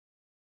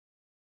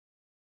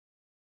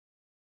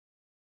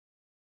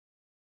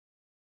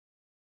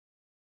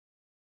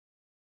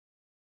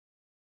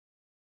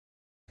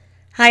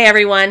Hi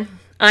everyone.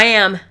 I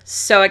am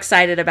so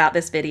excited about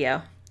this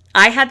video.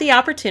 I had the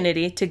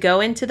opportunity to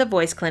go into the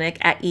voice clinic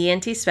at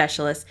ENT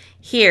Specialists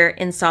here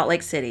in Salt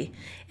Lake City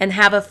and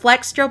have a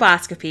flex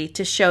stroboscopy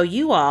to show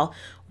you all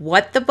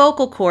what the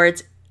vocal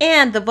cords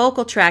and the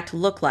vocal tract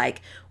look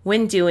like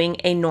when doing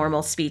a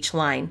normal speech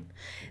line.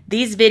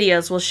 These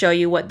videos will show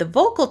you what the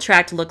vocal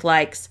tract looks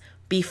like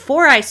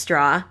before I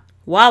straw,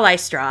 while I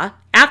straw,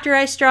 after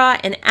I straw,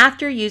 and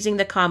after using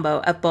the combo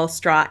of both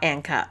straw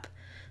and cup.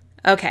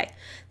 Okay,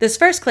 this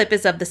first clip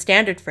is of the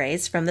standard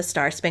phrase from the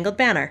Star-Spangled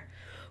Banner.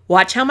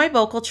 Watch how my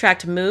vocal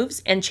tract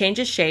moves and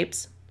changes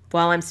shapes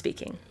while I'm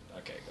speaking.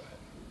 Okay, go ahead.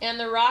 And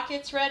the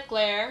rocket's red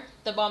glare,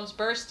 the bombs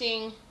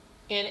bursting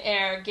in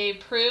air,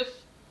 gave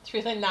proof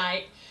through the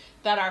night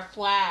that our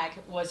flag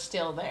was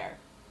still there.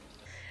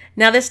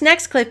 Now this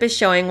next clip is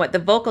showing what the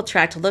vocal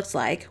tract looks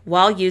like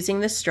while using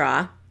the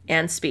straw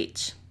and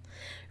speech.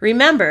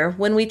 Remember,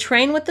 when we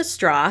train with the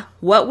straw,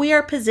 what we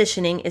are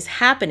positioning is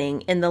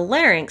happening in the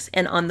larynx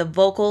and on the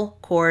vocal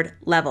cord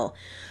level.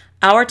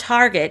 Our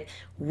target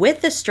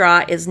with the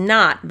straw is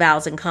not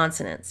vowels and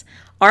consonants.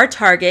 Our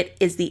target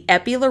is the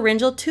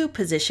epilaryngeal tube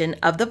position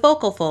of the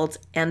vocal folds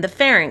and the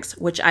pharynx,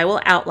 which I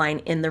will outline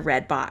in the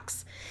red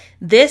box.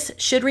 This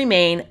should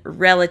remain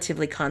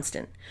relatively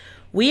constant.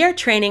 We are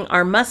training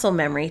our muscle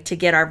memory to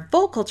get our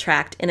vocal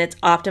tract in its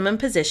optimum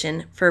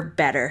position for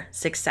better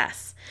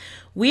success.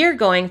 We are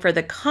going for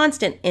the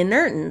constant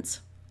inertance,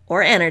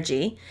 or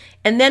energy,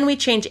 and then we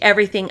change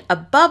everything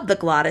above the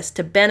glottis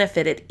to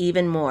benefit it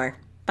even more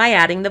by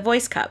adding the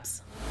voice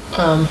cups.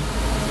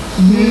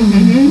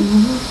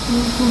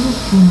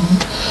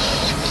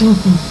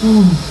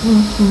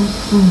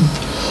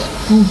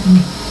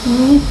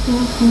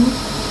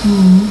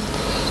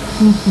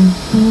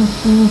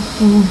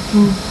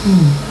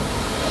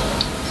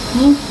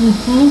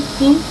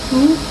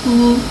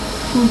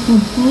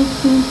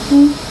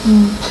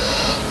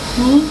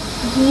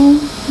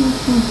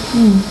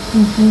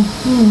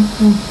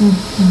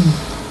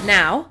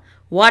 Now,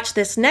 watch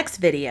this next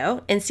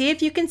video and see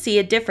if you can see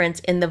a difference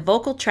in the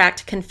vocal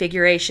tract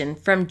configuration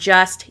from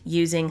just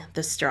using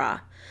the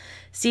straw.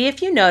 See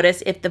if you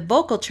notice if the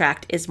vocal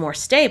tract is more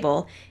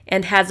stable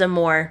and has a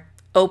more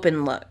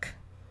open look.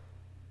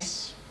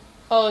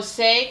 Oh,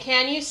 say,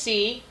 can you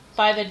see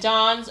by the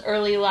dawn's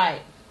early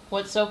light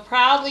what so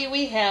proudly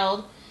we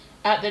held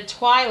at the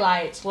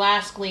twilight's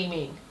last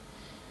gleaming?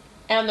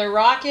 And the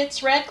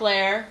rocket's red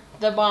glare,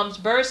 the bombs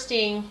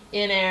bursting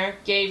in air,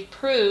 gave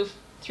proof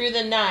through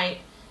the night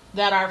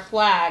that our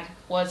flag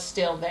was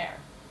still there.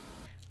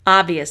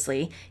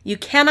 Obviously, you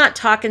cannot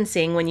talk and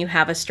sing when you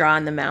have a straw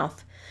in the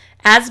mouth.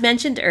 As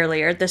mentioned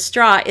earlier, the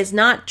straw is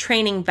not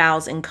training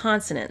vowels and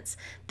consonants.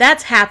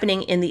 That's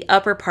happening in the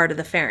upper part of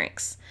the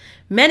pharynx.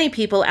 Many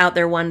people out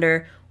there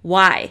wonder,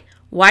 why?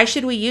 Why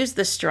should we use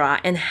the straw,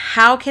 and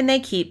how can they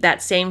keep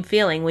that same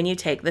feeling when you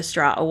take the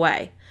straw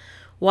away?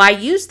 Why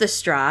use the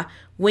straw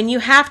when you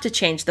have to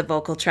change the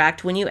vocal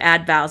tract when you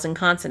add vowels and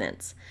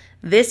consonants?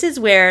 This is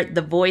where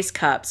the voice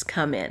cups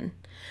come in.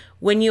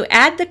 When you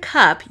add the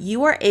cup,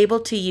 you are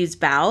able to use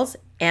vowels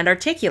and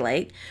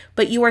articulate,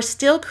 but you are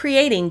still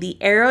creating the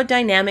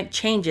aerodynamic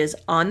changes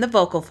on the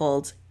vocal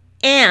folds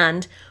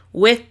and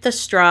with the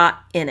straw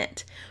in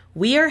it.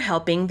 We are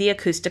helping the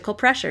acoustical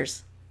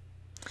pressures.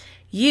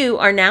 You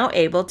are now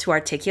able to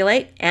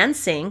articulate and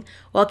sing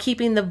while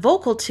keeping the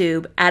vocal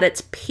tube at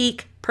its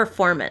peak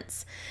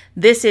performance.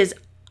 This is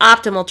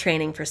optimal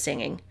training for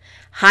singing.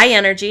 High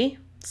energy,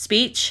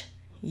 speech,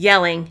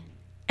 yelling,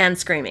 and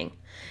screaming.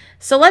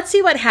 So let's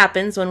see what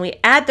happens when we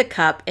add the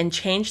cup and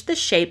change the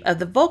shape of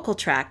the vocal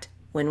tract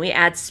when we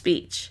add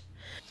speech.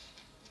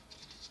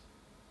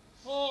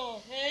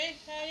 Oh, hey,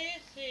 can you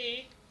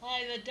see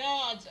by the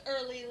dawn's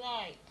early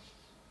light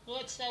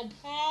what so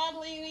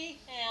proudly we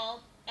held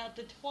at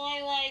the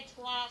twilight's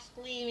last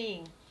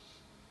gleaming?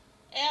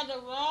 And the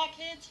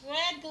rocket's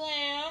red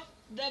glare,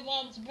 the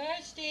bombs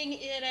bursting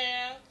in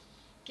air,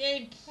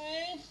 gave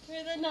proof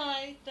through the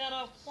night that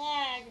our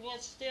flag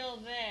was still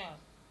there.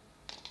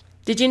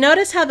 Did you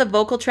notice how the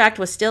vocal tract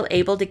was still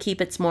able to keep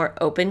its more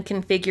open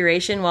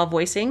configuration while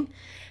voicing?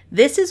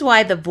 This is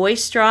why the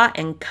voice straw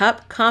and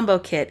cup combo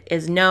kit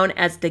is known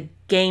as the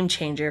game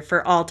changer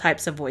for all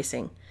types of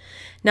voicing.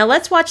 Now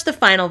let's watch the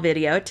final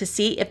video to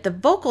see if the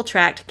vocal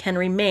tract can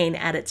remain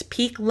at its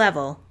peak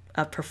level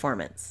of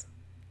performance.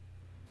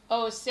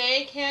 Oh,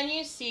 say, can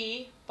you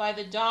see by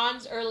the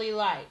dawn's early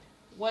light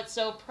what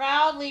so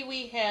proudly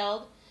we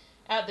held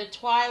at the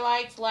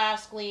twilight's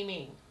last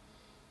gleaming?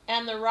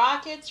 And the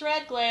rocket's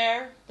red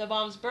glare, the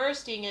bombs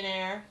bursting in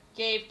air,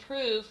 gave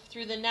proof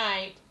through the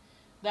night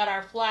that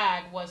our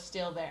flag was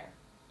still there.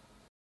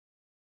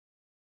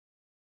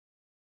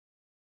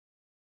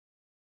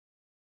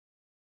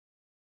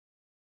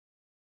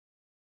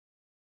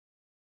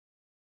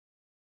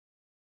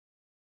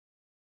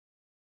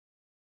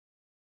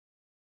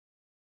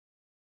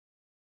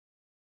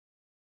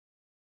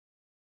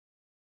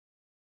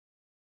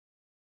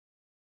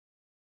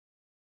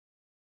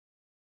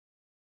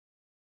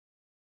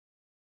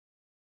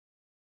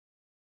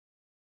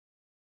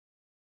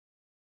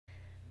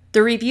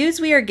 The reviews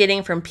we are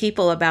getting from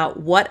people about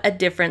what a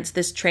difference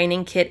this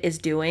training kit is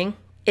doing,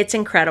 it's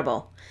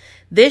incredible.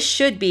 This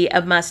should be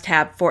a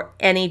must-have for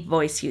any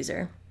voice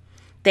user.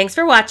 Thanks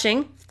for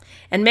watching,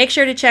 and make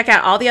sure to check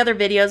out all the other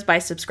videos by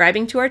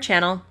subscribing to our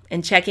channel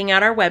and checking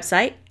out our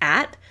website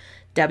at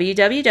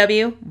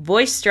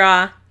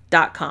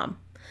www.voicestraw.com.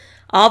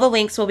 All the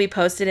links will be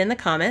posted in the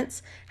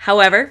comments.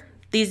 However,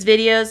 these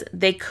videos,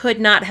 they could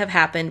not have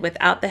happened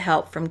without the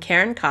help from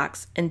Karin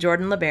Cox and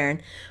Jordon LaBaron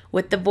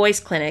with the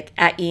Voice Clinic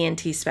at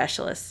ENT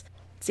Specialists.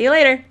 See you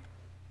later.